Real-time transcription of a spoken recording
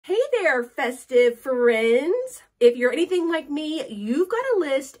there, festive friends. If you're anything like me, you've got a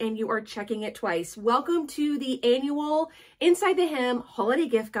list and you are checking it twice. Welcome to the annual Inside the Hem holiday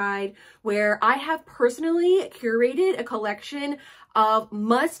gift guide, where I have personally curated a collection of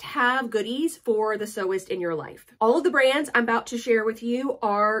must-have goodies for the sewist in your life. All of the brands I'm about to share with you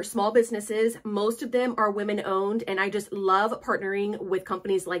are small businesses. Most of them are women-owned, and I just love partnering with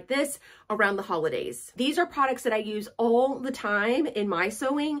companies like this around the holidays. These are products that I use all the time in my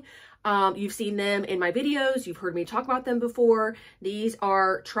sewing. You've seen them in my videos. You've heard me talk about them before. These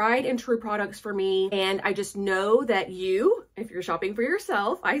are tried and true products for me. And I just know that you, if you're shopping for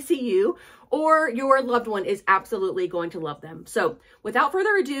yourself, I see you, or your loved one is absolutely going to love them. So without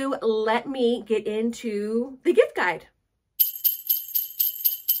further ado, let me get into the gift guide.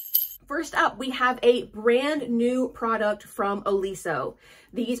 First up, we have a brand new product from Oliso.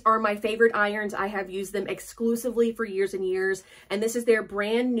 These are my favorite irons. I have used them exclusively for years and years. And this is their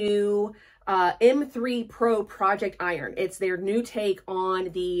brand new M3 Pro Project Iron. It's their new take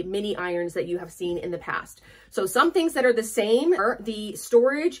on the mini irons that you have seen in the past. So some things that are the same are the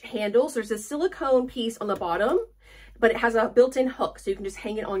storage handles. There's a silicone piece on the bottom, but it has a built-in hook, so you can just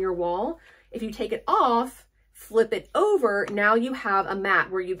hang it on your wall. If you take it off, flip it over, now you have a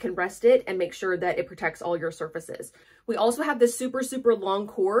mat where you can rest it and make sure that it protects all your surfaces. We also have this super, super long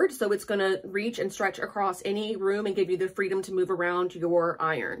cord, so it's gonna reach and stretch across any room and give you the freedom to move around your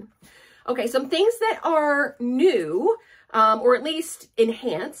iron. Okay, some things that are new, or at least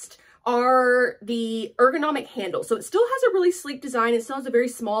enhanced, are the ergonomic handle. So it still has a really sleek design. It still has a very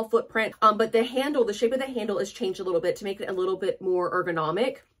small footprint, but the handle, the shape of the handle has changed a little bit to make it a little bit more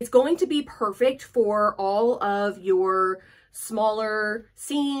ergonomic. It's going to be perfect for all of your smaller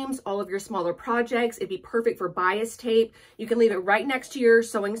seams, all of your smaller projects. It'd be perfect for bias tape. You can leave it right next to your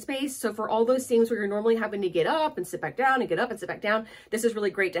sewing space. So for all those seams where you're normally having to get up and sit back down and get up and sit back down, this is really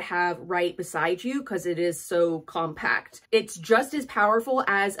great to have right beside you because it is so compact. It's just as powerful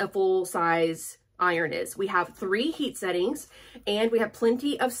as a full size iron is. We have 3 heat settings and we have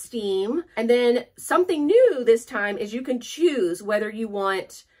plenty of steam. And then something new this time is you can choose whether you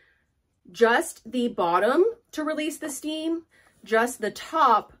want just the bottom to release the steam, just the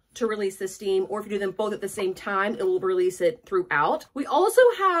top to release the steam, or if you do them both at the same time, it will release it throughout. We also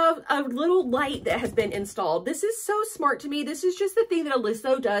have a little light that has been installed. This is so smart to me. This is just the thing that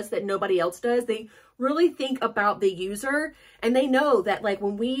Oliso does that nobody else does. They really think about the user, and they know that like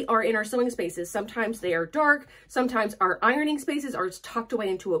when we are in our sewing spaces, sometimes they are dark, sometimes our ironing spaces are tucked away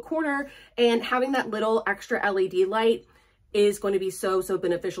into a corner, and having that little extra LED light is going to be so, so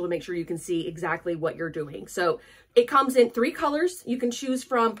beneficial to make sure you can see exactly what you're doing. So it comes in 3 colors. You can choose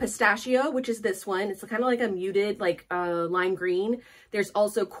from pistachio, which is this one. It's kind of like a muted, like lime green. There's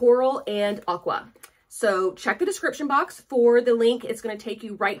also coral and aqua. So check the description box for the link. It's going to take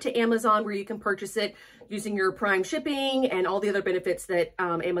you right to Amazon where you can purchase it using your Prime shipping and all the other benefits that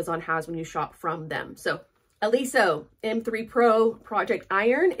Amazon has when you shop from them. So Oliso M3 Pro Project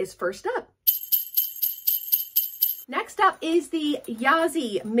Iron is first up. Next up is the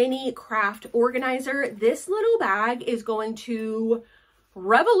Yazzi Mini Craft Organizer. This little bag is going to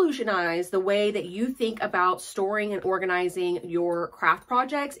revolutionize the way that you think about storing and organizing your craft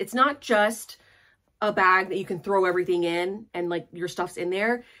projects. It's not just a bag that you can throw everything in and like your stuff's in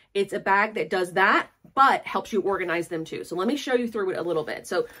there. It's a bag that does that, but helps you organize them too. So let me show you through it a little bit.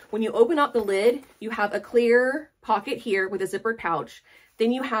 So when you open up the lid, you have a clear pocket here with a zippered pouch.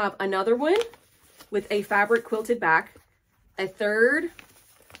 Then you have another one with a fabric quilted back, a third,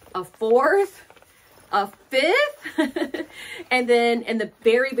 a fourth, a fifth, and then in the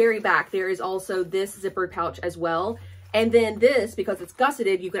very, very back, there is also this zippered pouch as well. And then this, because it's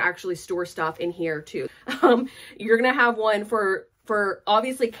gusseted, you can actually store stuff in here too. You're gonna have one for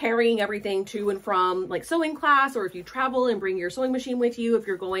obviously carrying everything to and from like sewing class, or if you travel and bring your sewing machine with you, if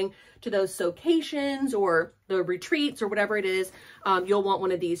you're going to those sewcations or the retreats or whatever it is, you'll want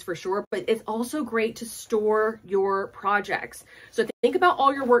one of these for sure. But it's also great to store your projects. So think about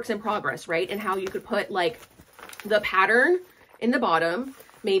all your works in progress, right? And how you could put like the pattern in the bottom,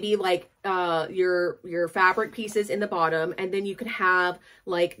 maybe like your fabric pieces in the bottom, and then you could have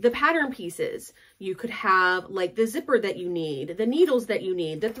like the pattern pieces. You could have like the zipper that you need, the needles that you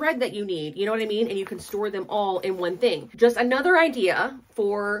need, the thread that you need, you know what I mean? And you can store them all in one thing. Just another idea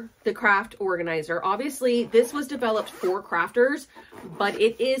for the craft organizer. Obviously, this was developed for crafters, but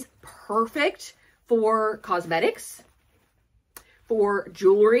it is perfect for cosmetics, for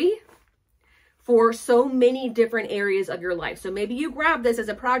jewelry, for so many different areas of your life. So maybe you grab this as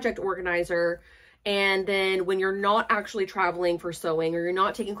a project organizer And then when you're not actually traveling for sewing, or you're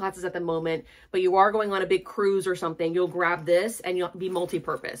not taking classes at the moment, but you are going on a big cruise or something, you'll grab this and you'll be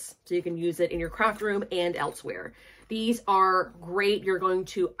multi-purpose. So you can use it in your craft room and elsewhere. These are great. You're going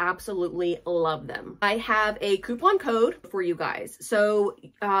to absolutely love them. I have a coupon code for you guys. So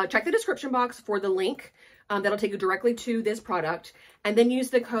check the description box for the link that'll take you directly to this product, and then use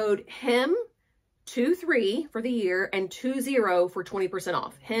the code HIM23 for the year and 20 for 20%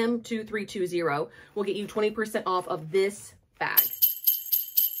 off. HIM2320 will get you 20% off of this bag.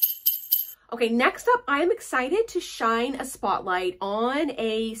 Okay, next up, I am excited to shine a spotlight on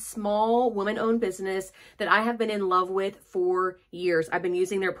a small woman-owned business that I have been in love with for years. I've been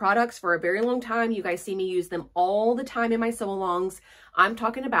using their products for a very long time. You guys see me use them all the time in my sew-alongs. I'm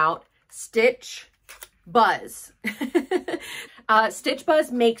talking about Stitch Buzz. Stitch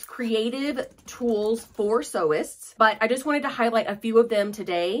Buzz makes creative tools for sewists, but I just wanted to highlight a few of them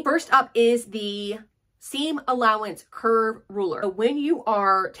today. First up is the seam allowance curve ruler. So when you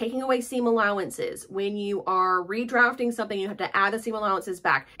are taking away seam allowances, when you are redrafting something, you have to add the seam allowances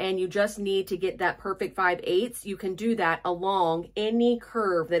back, and you just need to get that perfect 5/8, you can do that along any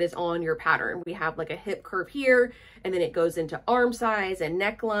curve that is on your pattern. We have like a hip curve here, and then it goes into arm size and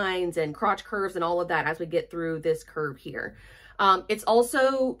necklines and crotch curves and all of that as we get through this curve here. It's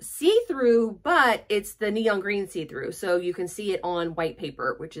also see-through, but it's the neon green see-through, so you can see it on white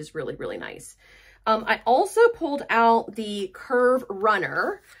paper, which is really, really nice. I also pulled out the curve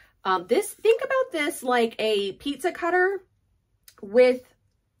runner. Think about this like a pizza cutter with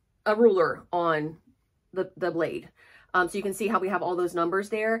a ruler on the blade. So you can see how we have all those numbers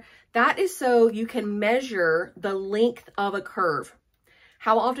there. That is so you can measure the length of a curve.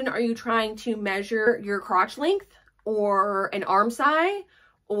 How often are you trying to measure your crotch length or an arm size?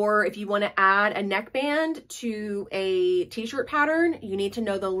 Or if you want to add a neckband to a t-shirt pattern, you need to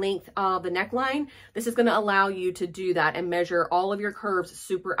know the length of the neckline. This is going to allow you to do that and measure all of your curves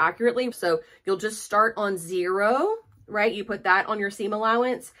super accurately. So you'll just start on 0, right? You put that on your seam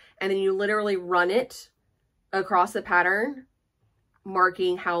allowance, and then you literally run it across the pattern,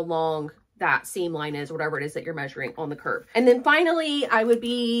 marking how long that seam line is, whatever it is that you're measuring on the curve. And then finally, I would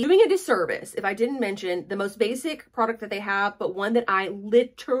be doing a disservice if I didn't mention the most basic product that they have, but one that I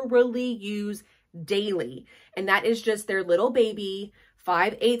literally use daily. And that is just their little baby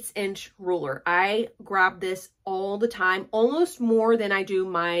 5/8 inch ruler. I grab this all the time, almost more than I do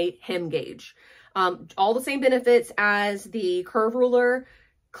my hem gauge. All the same benefits as the curve ruler.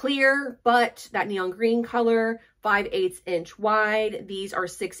 Clear, but that neon green color, 5/8 inch wide. These are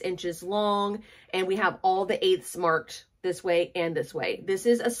 6 inches long, and we have all the eighths marked this way and this way. This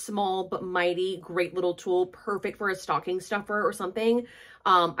is a small but mighty, great little tool, perfect for a stocking stuffer or something.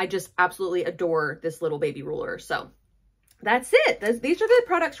 I just absolutely adore this little baby ruler. So that's it. These are the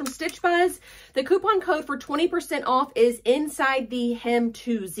products from Stitch Buzz. The coupon code for 20% off is inside the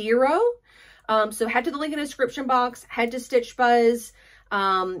HIM20. So head to the link in the description box, head to Stitch Buzz,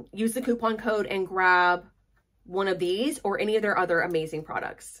 use the coupon code and grab one of these or any of their other amazing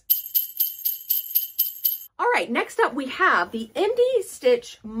products. All right, next up we have the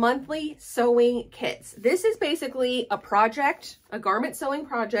IndieStitch monthly sewing kits. This is basically a project, a garment sewing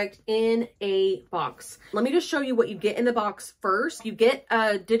project in a box. Let me just show you what you get in the box first. You get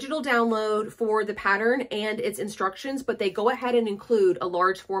a digital download for the pattern and its instructions, but they go ahead and include a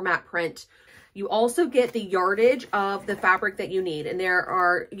large format print. You also get the yardage of the fabric that you need, and there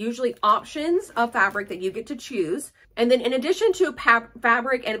are usually options of fabric that you get to choose. And then in addition to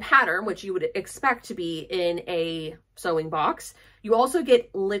fabric and pattern, which you would expect to be in a sewing box, you also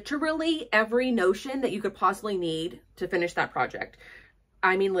get literally every notion that you could possibly need to finish that project.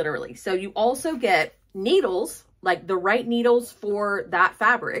 I mean, literally. So you also get needles, like the right needles for that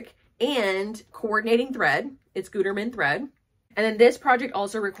fabric, and coordinating thread. It's Gutermann thread. And then this project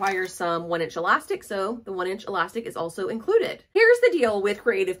also requires some 1-inch elastic, so the 1-inch elastic is also included. Here's the deal with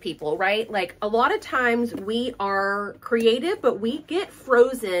creative people, right? Like a lot of times we are creative, but we get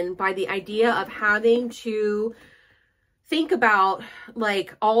frozen by the idea of having to think about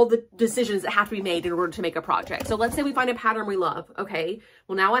like all the decisions that have to be made in order to make a project. So let's say we find a pattern we love. Okay,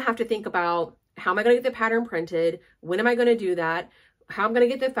 well now I have to think about how am I going to get the pattern printed? When am I going to do that? How I'm going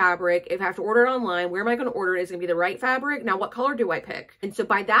to get the fabric. If I have to order it online, where am I going to order it? Is it going to be the right fabric? Now, what color do I pick? And so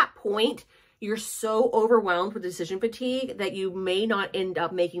by that point, you're so overwhelmed with decision fatigue that you may not end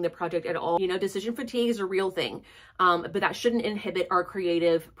up making the project at all. You know, decision fatigue is a real thing, but that shouldn't inhibit our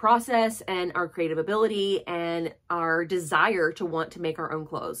creative process and our creative ability and our desire to want to make our own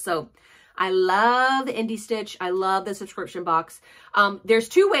clothes. So I love the IndieStitch. I love the subscription box. There's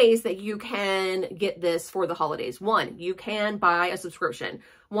two ways that you can get this for the holidays. One, you can buy a subscription.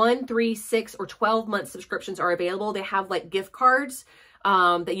 1, 3, 6, or 12-month subscriptions are available. They have like gift cards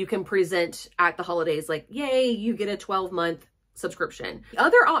that you can present at the holidays. Like, yay, you get a 12-month subscription. The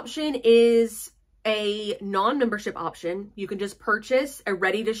other option is a non-membership option. You can just purchase a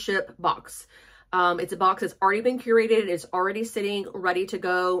ready-to-ship box. It's a box that's already been curated. It's already sitting ready to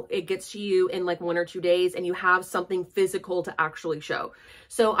go. It gets to you in like 1 or 2 days, and you have something physical to actually show.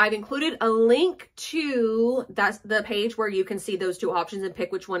 So I've included a link to the page where you can see those two options and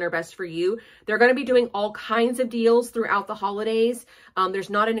pick which one are best for you. They're going to be doing all kinds of deals throughout the holidays. There's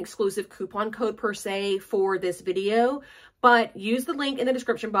not an exclusive coupon code per se for this video, but use the link in the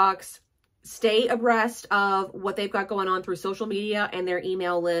description box. Stay abreast of what they've got going on through social media and their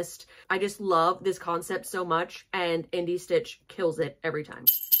email list. I just love this concept so much, and IndieStitch kills it every time.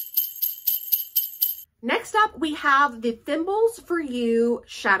 Next up, we have the Thimbles for You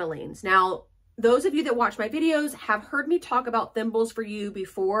Chatelains. Now, those of you that watch my videos have heard me talk about Thimbles for You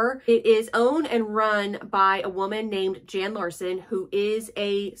before. It is owned and run by a woman named Jan Larson, who is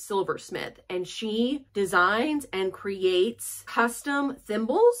a silversmith, and she designs and creates custom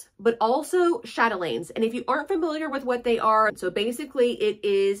thimbles, but also chatelains. And if you aren't familiar with what they are, so basically it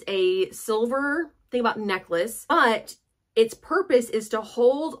is a silver, think about necklace, but its purpose is to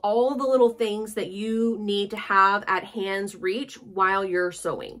hold all the little things that you need to have at hand's reach while you're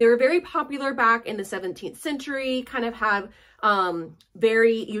sewing. They were very popular back in the 17th century, kind of have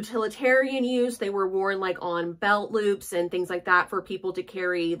very utilitarian use. They were worn like on belt loops and things like that for people to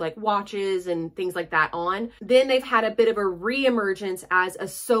carry like watches and things like that on. Then they've had a bit of a re-emergence as a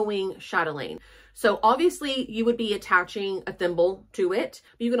sewing chatelaine. So obviously you would be attaching a thimble to it.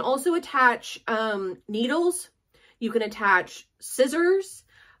 But you can also attach needles. You can attach scissors,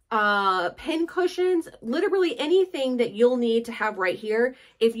 pin cushions, literally anything that you'll need to have right here.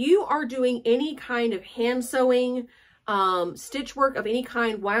 If you are doing any kind of hand sewing, stitch work of any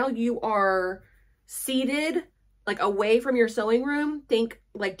kind while you are seated, like away from your sewing room, think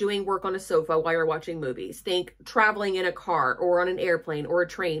like doing work on a sofa while you're watching movies. Think traveling in a car or on an airplane or a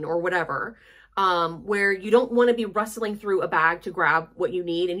train or whatever. Where you don't want to be rustling through a bag to grab what you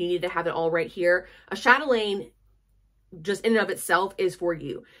need and you need to have it all right here. A chatelaine, just in and of itself, is for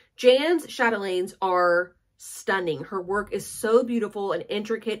you. Jan's chatelaines are stunning. Her work is so beautiful and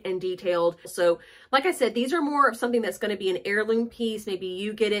intricate and detailed. So like I said, these are more of something that's going to be an heirloom piece. Maybe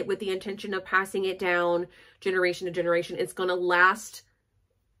you get it with the intention of passing it down generation to generation. It's going to last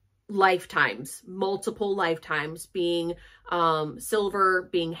lifetimes, multiple lifetimes, being silver,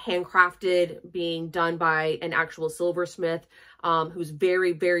 being handcrafted, being done by an actual silversmith who's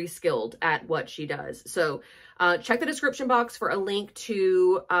very, very skilled at what she does. So check the description box for a link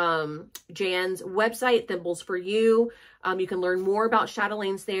to Jan's website, Thimbles for You. You can learn more about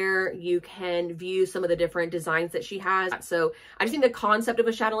chatelaines there. You can view some of the different designs that she has. So I just think the concept of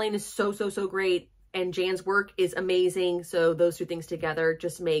a chatelaine is so, so, so great. And Jan's work is amazing. So those two things together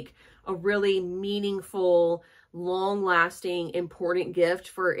just make a really meaningful, long-lasting, important gift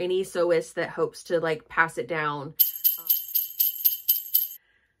for any sewist that hopes to like pass it down.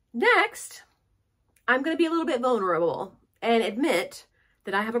 Next, I'm going to be a little bit vulnerable and admit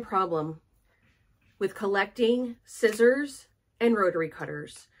that I have a problem with collecting scissors and rotary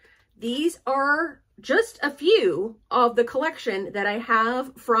cutters. These are just a few of the collection that I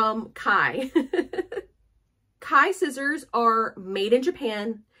have from Kai. Kai scissors are made in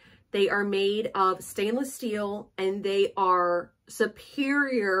Japan. They are made of stainless steel and they are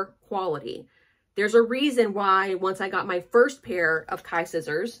superior quality. There's a reason why once I got my first pair of Kai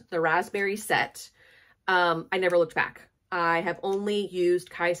scissors, the raspberry set, I never looked back. I have only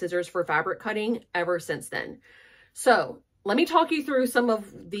used Kai scissors for fabric cutting ever since then. So let me talk you through some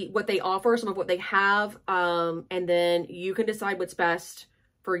of what they offer, some of what they have, and then you can decide what's best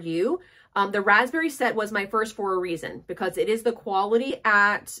for you. The raspberry set was my first for a reason, because it is the quality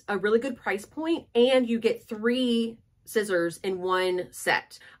at a really good price point, and you get 3 scissors in one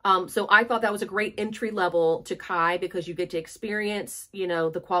set. So I thought that was a great entry level to Kai because you get to experience, you know,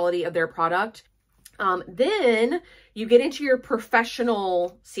 the quality of their product. Then you get into your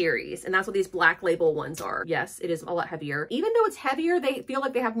professional series, and that's what these black label ones are. Yes, it is a lot heavier. Even though it's heavier, they feel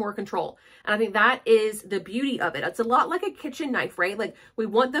like they have more control. And I think that is the beauty of it. It's a lot like a kitchen knife, right? Like we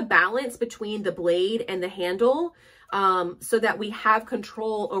want the balance between the blade and the handle, so that we have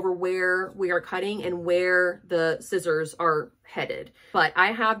control over where we are cutting and where the scissors are headed. But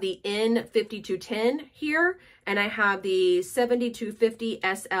I have the N5210 here, and I have the 7250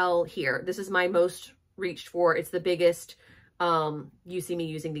 SL here. This is my most reached for. It's the biggest you see me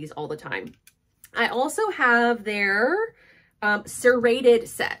using these all the time. I also have their serrated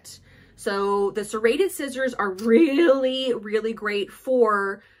set. So the serrated scissors are really, really great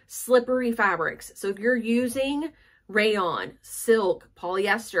for slippery fabrics. So if you're using rayon, silk,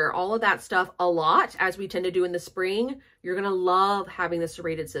 polyester, all of that stuff a lot, as we tend to do in the spring, you're going to love having the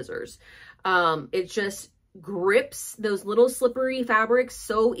serrated scissors. It just grips those little slippery fabrics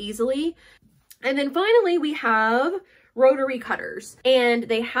so easily. And then finally, we have rotary cutters, and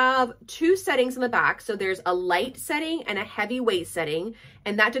they have two settings in the back. So there's a light setting and a heavyweight setting,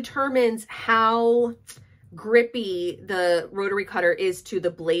 and that determines how grippy the rotary cutter is to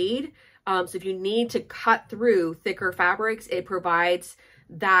the blade. So if you need to cut through thicker fabrics, it provides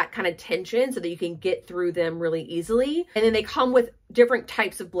that kind of tension so that you can get through them really easily. And then they come with different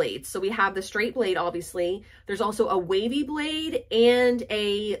types of blades. So we have the straight blade, obviously. There's also a wavy blade and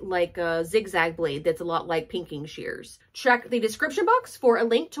a zigzag blade that's a lot like pinking shears. Check the description box for a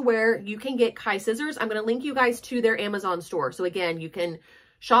link to where you can get Kai scissors. I'm going to link you guys to their Amazon store. So again, you can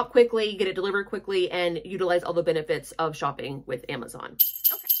shop quickly, get it delivered quickly, and utilize all the benefits of shopping with Amazon.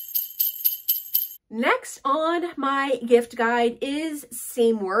 Okay. Next on my gift guide is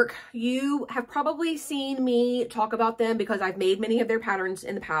Seamwork. You have probably seen me talk about them because I've made many of their patterns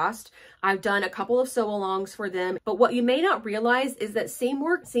in the past. I've done a couple of sew-alongs for them, but what you may not realize is that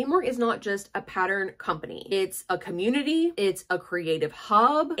Seamwork is not just a pattern company. It's a community, it's a creative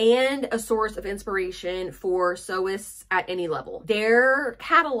hub, and a source of inspiration for sewists at any level. Their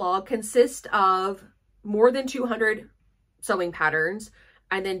catalog consists of more than 200 sewing patterns,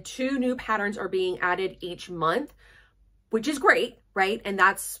 and then 2 new patterns are being added each month, which is great, right? And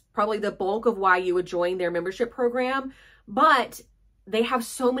that's probably the bulk of why you would join their membership program. But they have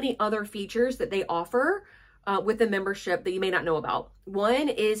so many other features that they offer with the membership that you may not know about. One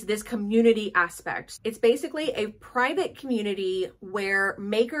is this community aspect. It's basically a private community where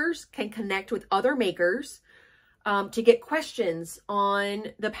makers can connect with other makers to get questions on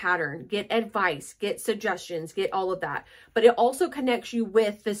the pattern, get advice, get suggestions, get all of that. But it also connects you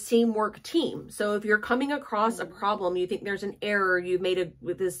with the Seamwork team. So if you're coming across a problem, you think there's an error, you've made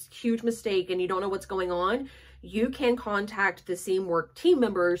this huge mistake and you don't know what's going on, you can contact the Seamwork team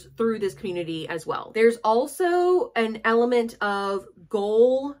members through this community as well. There's also an element of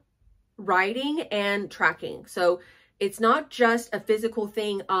goal writing and tracking. So it's not just a physical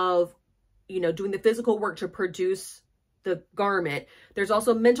thing of doing the physical work to produce the garment. There's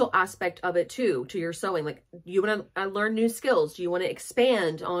also a mental aspect of it too, to your sewing. Like, you want to learn new skills. Do you want to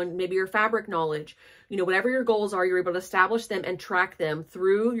expand on maybe your fabric knowledge? Whatever your goals are, you're able to establish them and track them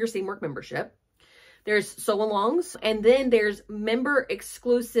through your Seamwork membership. There's sew-alongs, and then there's member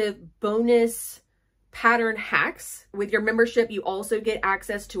exclusive bonus pattern hacks. With your membership, you also get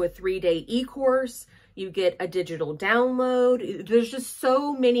access to a 3-day e-course. You get a digital download. There's just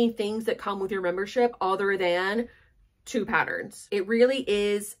so many things that come with your membership other than 2 patterns. It really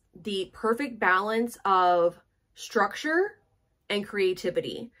is the perfect balance of structure and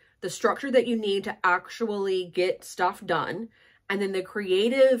creativity. The structure that you need to actually get stuff done, and then the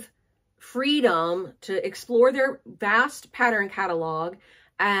creative freedom to explore their vast pattern catalog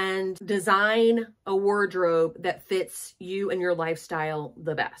and design a wardrobe that fits you and your lifestyle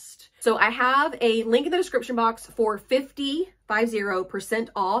the best. So I have a link in the description box for 50%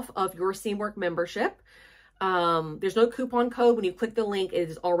 off of your Seamwork membership. There's no coupon code. When you click the link, it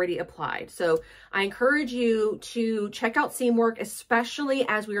is already applied. So I encourage you to check out Seamwork, especially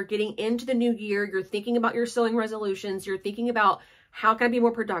as we are getting into the new year. You're thinking about your sewing resolutions. You're thinking about, how can I be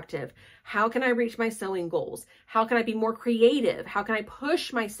more productive? How can I reach my sewing goals? How can I be more creative? How can I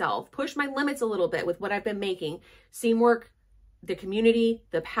push myself, push my limits a little bit with what I've been making? Seamwork, the community,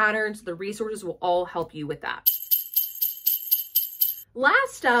 the patterns, the resources will all help you with that.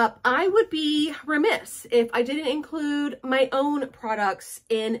 Last up, I would be remiss if I didn't include my own products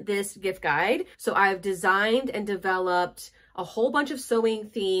in this gift guide. So I've designed and developed a whole bunch of sewing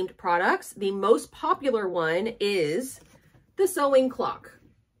themed products. The most popular one is the sewing clock.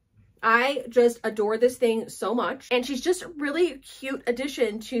 I just adore this thing so much. And she's just a really cute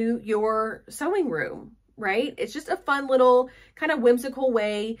addition to your sewing room, right? It's just a fun little kind of whimsical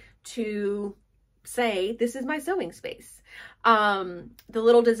way to say, this is my sewing space. The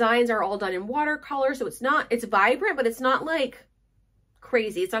little designs are all done in watercolor. So it's vibrant, but it's not like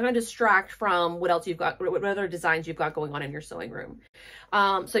crazy. It's not going to distract from what else you've got, what other designs you've got going on in your sewing room.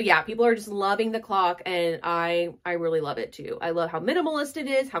 So yeah, people are just loving the clock, and I really love it too. I love how minimalist it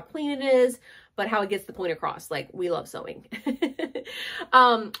is, how clean it is, but how it gets the point across. Like, we love sewing.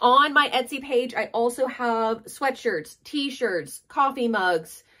 On my Etsy page, I also have sweatshirts, t-shirts, coffee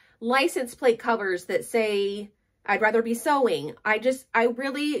mugs, license plate covers that say I'd rather be sewing. I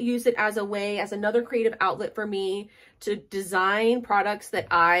really use it as a way, as another creative outlet for me to design products that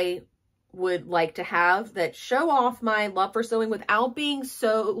I would like to have that show off my love for sewing without being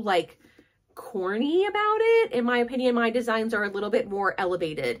so like corny about it. In my opinion, my designs are a little bit more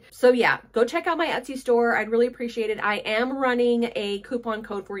elevated. So yeah, go check out my Etsy store. I'd really appreciate it. I am running a coupon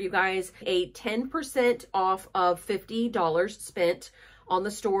code for you guys, a 10% off of $50 spent on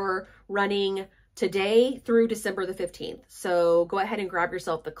the store, running today through December the 15th. So go ahead and grab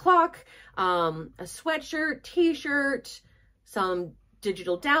yourself the clock, a sweatshirt, t-shirt, some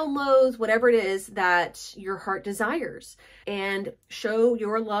digital downloads, whatever it is that your heart desires, and show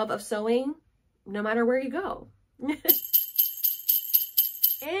your love of sewing no matter where you go.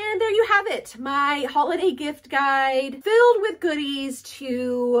 And there you have it, my holiday gift guide filled with goodies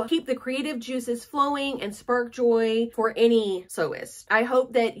to keep the creative juices flowing and spark joy for any sewist. I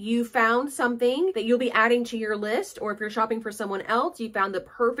hope that you found something that you'll be adding to your list, or if you're shopping for someone else, you found the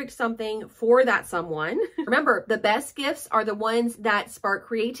perfect something for that someone. Remember, the best gifts are the ones that spark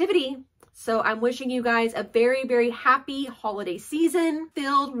creativity. So I'm wishing you guys a very, very happy holiday season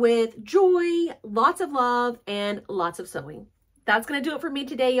filled with joy, lots of love, and lots of sewing. That's going to do it for me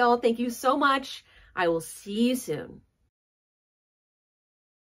today, y'all. Thank you so much. I will see you soon.